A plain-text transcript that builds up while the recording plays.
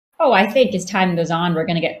Oh, I think as time goes on, we're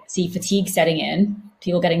going to see fatigue setting in,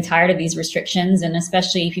 people getting tired of these restrictions, and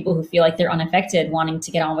especially people who feel like they're unaffected, wanting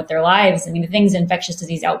to get on with their lives. I mean, the things infectious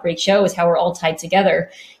disease outbreaks show is how we're all tied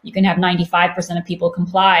together. You can have 95% of people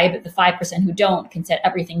comply, but the 5% who don't can set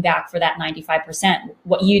everything back for that 95%.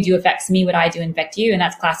 What you do affects me, what I do infect you, and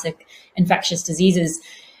that's classic infectious diseases.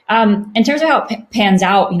 In terms of how it pans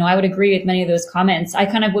out, I would agree with many of those comments. I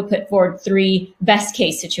kind of would put forward 3 best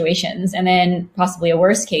case situations and then possibly a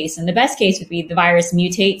worst case. And the best case would be the virus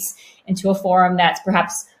mutates into a form that's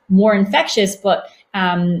perhaps more infectious, but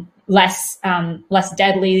less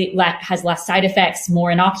deadly, has less side effects,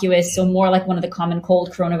 more innocuous, so more like one of the common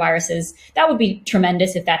cold coronaviruses. That would be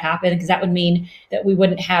tremendous if that happened, because that would mean that we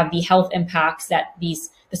wouldn't have the health impacts that the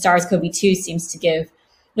SARS-CoV-2 seems to give.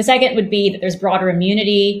 The second would be that there's broader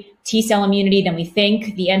immunity, T-cell immunity than we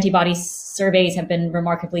think. The antibody surveys have been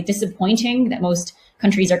remarkably disappointing, that most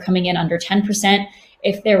countries are coming in under 10%.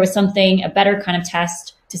 If there was a better kind of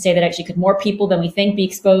test to say that actually could more people than we think be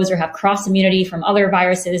exposed or have cross immunity from other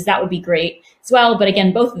viruses, that would be great as well. But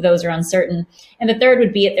again, both of those are uncertain. And the third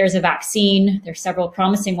would be that there's a vaccine. There's several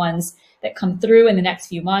promising ones that come through in the next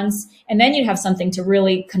few months. And then you'd have something to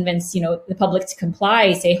really convince, the public to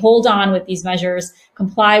comply, say, hold on with these measures,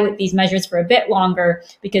 comply with these measures for a bit longer,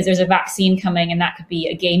 because there's a vaccine coming, and that could be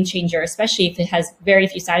a game changer, especially if it has very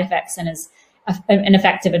few side effects and is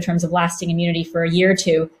ineffective in terms of lasting immunity for a year or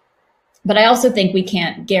two. But I also think we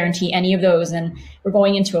can't guarantee any of those. And we're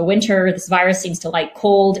going into a winter. This virus seems to like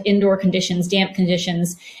cold, indoor conditions, damp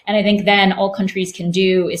conditions. And I think then all countries can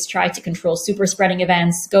do is try to control super spreading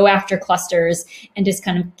events, go after clusters, and just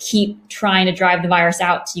kind of keep trying to drive the virus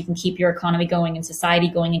out so you can keep your economy going and society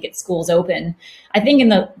going and get schools open. I think in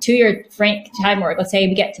the 2-year time work, let's say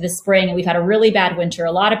we get to the spring and we've had a really bad winter,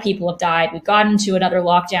 a lot of people have died, we've gotten into another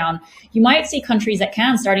lockdown. You might see countries that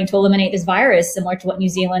can starting to eliminate this virus, similar to what New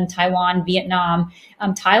Zealand, Taiwan, Vietnam,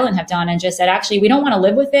 Thailand have done, and just said, actually, we don't want to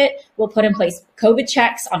live with it. We'll put in place COVID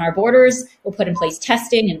checks on our borders. We'll put in place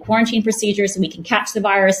testing and quarantine procedures so we can catch the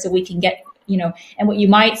virus, so we can get, and what you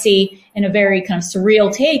might see in a very kind of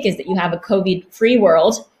surreal take is that you have a COVID-free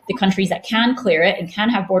world. The countries that can clear it and can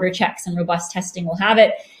have border checks and robust testing will have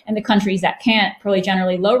it. And the countries that can't, probably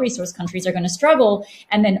generally low resource countries, are going to struggle,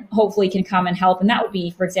 and then hopefully can come and help. And that would be,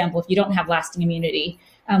 for example, if you don't have lasting immunity,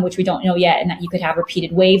 which we don't know yet, and that you could have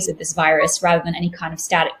repeated waves of this virus rather than any kind of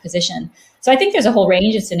static position. So I think there's a whole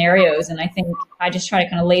range of scenarios. And I think I just try to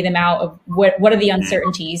kind of lay them out of what are the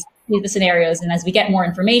uncertainties, the scenarios. And as we get more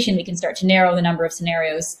information, we can start to narrow the number of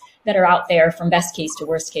scenarios that are out there from best case to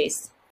worst case.